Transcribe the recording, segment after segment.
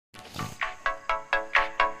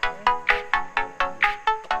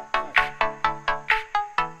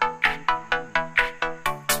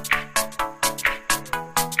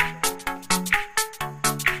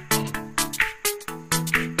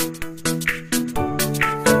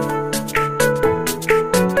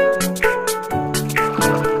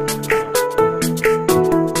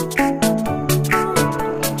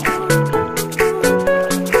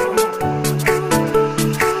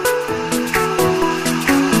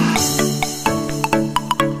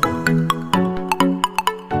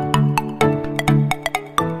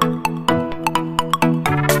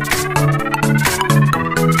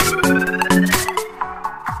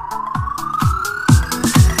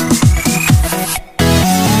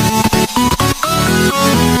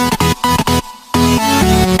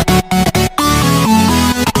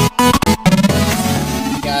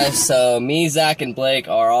guys, so me, Zach, and Blake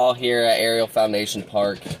are all here at Ariel Foundation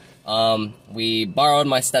Park. We borrowed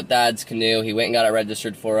my stepdad's canoe. He went and got it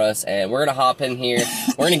registered for us, and we're gonna hop in here.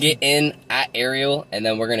 We're gonna get in at Ariel, and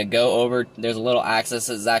then we're gonna go over. There's a little access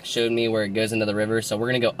that Zach showed me where it goes into the river, so we're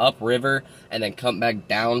gonna go up river and then come back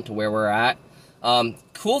down to where we're at.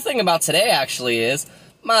 Cool thing about today actually is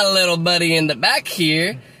my little buddy in the back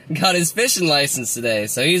here got his fishing license today,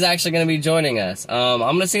 so he's actually going to be joining us. I'm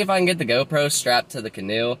going to see if I can get the GoPro strapped to the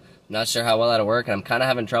canoe. I'm not sure how well that'll work, and I'm kind of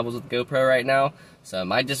having troubles with the GoPro right now, so it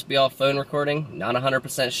might just be all phone recording, not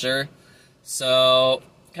 100% sure. So,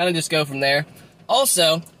 kind of just go from there.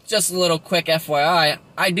 Also, just a little quick FYI,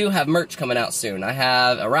 I do have merch coming out soon. I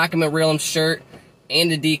have a Rack 'em and Reel 'em shirt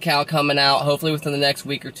and a decal coming out. Hopefully within the next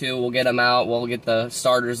week or two, we'll get them out. We'll get the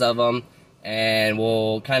starters of them, and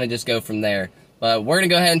we'll kind of just go from there. But we're going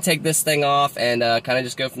to go ahead and take this thing off and kind of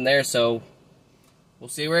just go from there. So we'll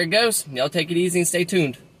see where it goes. Y'all take it easy and stay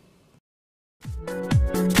tuned.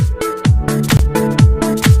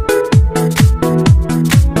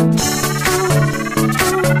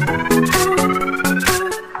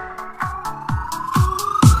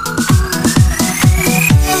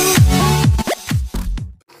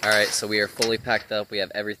 Alright, so we are fully packed up. We have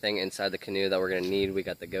everything inside the canoe that we're going to need. We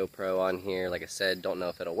got the GoPro on here. Like I said, don't know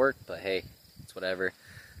if it'll work, but hey, it's whatever.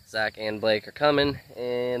 Zach and Blake are coming,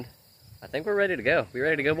 and I think we're ready to go. We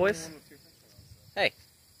ready to go, boys? Hey,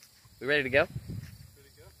 we ready to go?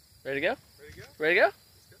 Ready to go? Ready to go? Ready to go?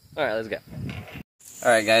 Alright, let's go.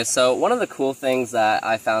 Alright guys, so one of the cool things that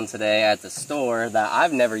I found today at the store that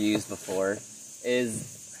I've never used before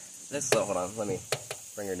is this. So hold on, let me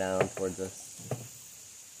bring her down towards us.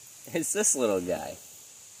 It's this little guy.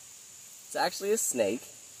 It's actually a snake.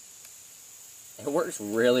 It works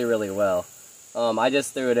really, really well. I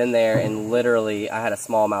just threw it in there, and literally I had a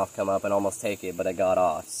smallmouth come up and almost take it, but it got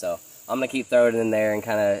off. So I'm going to keep throwing it in there and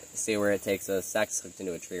kind of see where it takes us. Zach's hooked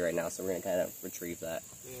into a tree right now, so we're going to kind of retrieve that.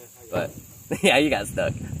 Yeah, yeah, you got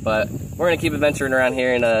stuck. But we're going to keep adventuring around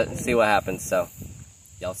here and see what happens. So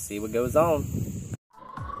y'all see what goes on.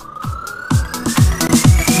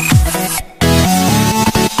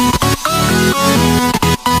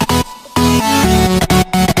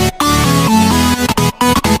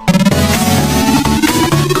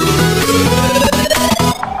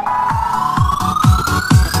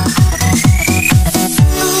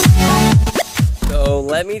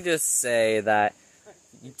 Let me just say that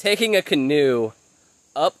taking a canoe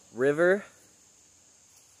up river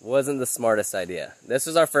wasn't the smartest idea. This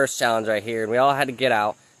was our first challenge right here, and we all had to get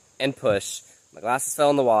out and push. My glasses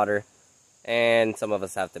fell in the water, and some of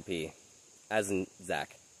us have to pee, as in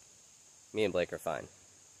Zach. Me and Blake are fine.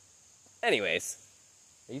 Anyways,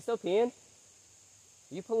 are you still peeing?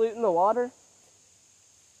 Are you polluting the water?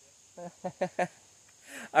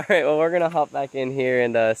 Alright, well, we're going to hop back in here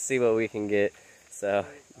and see what we can get. So,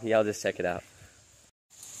 y'all just check it out.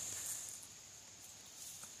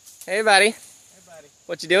 Hey, buddy. Hey, buddy.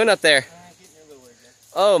 What you doing up there? Getting your lure again.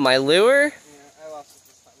 Oh, my lure? Yeah, I lost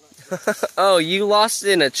it this time. Oh, you lost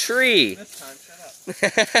it in a tree. This time,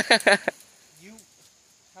 shut up.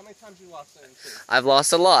 How many times you lost it in a tree? I've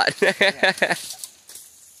lost a lot. Yeah. You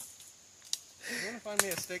want to find me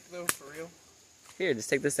a stick, though, for real? Here, just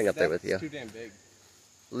take this thing up there with you. It's too damn big.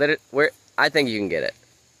 I think you can get it.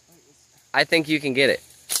 I think you can get it.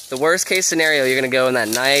 The worst case scenario, you're going to go in that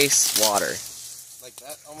nice water. Like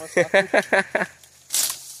that? Almost nothing?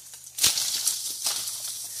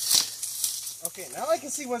 Okay, now I can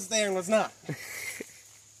see what's there and what's not.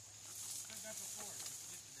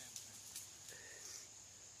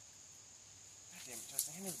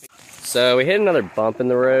 So we hit another bump in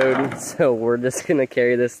the road, so we're just going to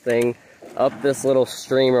carry this thing up this little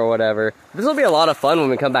stream or whatever. This will be a lot of fun when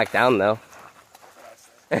we come back down, though.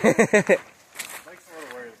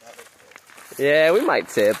 Yeah, we might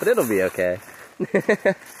tip, but it'll be okay.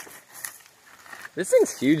 This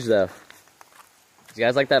thing's huge, though. Did you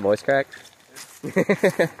guys like that voice crack?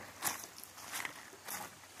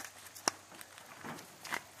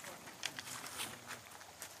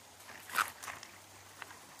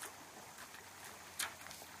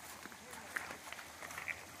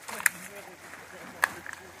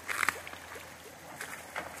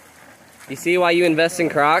 You see why you invest in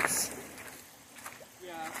Crocs?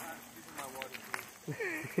 Yeah, these are my water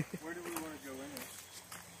shoes. Where do we want to go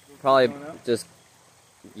in? Probably just,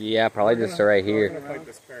 yeah, probably just right here. We're going to fight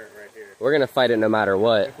this current right here. We're going to fight it no matter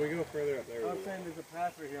what. If we go further up there, I'm saying there's a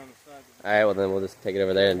path right here on the side. Alright, well then we'll just take it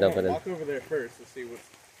over there and dump it in. Walk over there first to see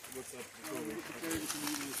what's up.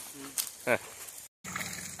 Huh.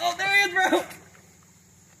 Oh, there he is, bro!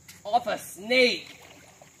 Off a snake!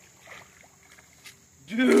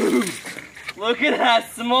 Dude! Look at that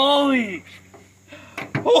smallie!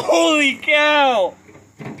 Holy cow!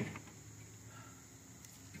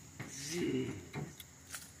 Jeez.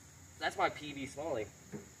 That's my PB smallie.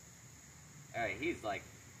 Alright, he's like...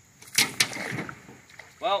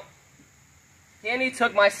 Well, Danny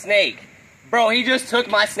took my snake. Bro, he just took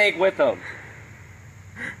my snake with him.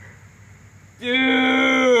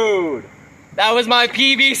 Dude! That was my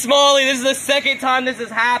PB smallie. This is the second time this has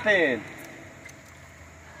happened.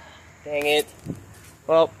 Dang it.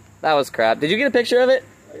 Well, that was crap. Did you get a picture of it?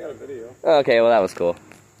 I got a video. Okay, well that was cool.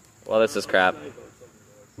 Well, this is crap.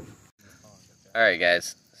 Alright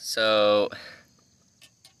guys, so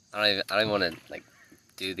I don't even want to like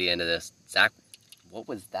do the end of this. Zach, what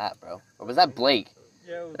was that, bro? Or was that Blake?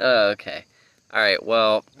 Yeah. Oh, okay. Alright,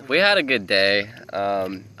 well, we had a good day.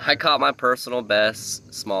 I caught my personal best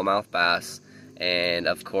smallmouth bass, and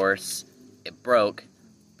of course, it broke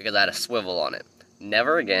because I had a swivel on it.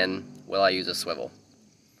 Never again will I use a swivel.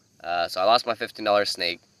 So I lost my $15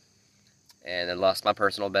 snake, and then lost my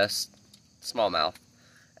personal best smallmouth.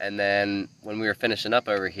 And then when we were finishing up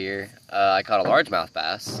over here, I caught a largemouth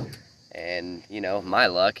bass, and you know, my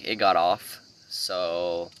luck, it got off.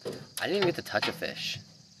 So I didn't even get to touch a fish.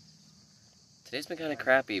 Today's been kind of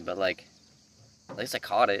crappy, but like, at least I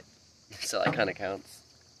caught it, so that kind of counts.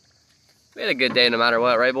 We had a good day no matter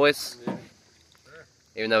what, right boys? Yeah, sure.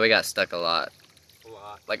 Even though we got stuck a lot. A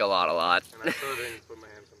lot. Like a lot. And I still didn't put my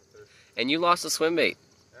hands on the fish. And you lost the swim bait.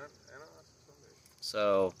 And I lost the swim bait.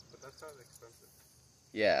 So. But that sounds expensive.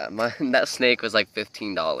 Yeah, that snake was like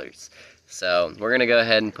 $15. So we're gonna go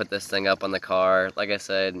ahead and put this thing up on the car. Like I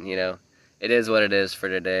said, you know, it is what it is for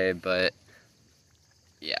today, but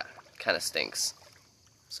yeah, kind of stinks.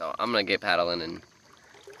 So I'm gonna get paddling and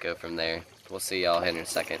go from there. We'll see y'all in a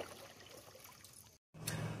second.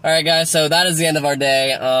 Alright guys, so that is the end of our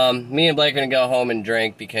day. Me and Blake are gonna go home and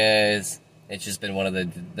drink because it's just been one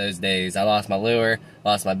of those days. I lost my lure,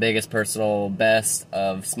 lost my biggest personal best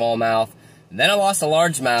of smallmouth, then I lost a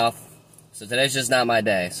largemouth, so today's just not my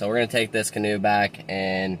day. So we're gonna take this canoe back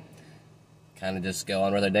and kind of just go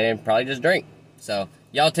on with our day and probably just drink. So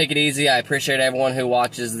y'all take it easy. I appreciate everyone who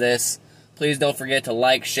watches this. Please don't forget to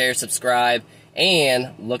like, share, subscribe,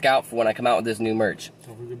 and look out for when I come out with this new merch.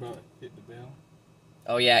 Don't forget about hit the bell.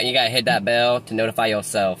 Oh yeah, you gotta hit that bell to notify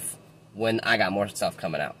yourself when I got more stuff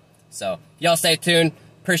coming out. So y'all stay tuned.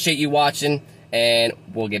 Appreciate you watching, and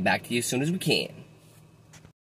we'll get back to you as soon as we can.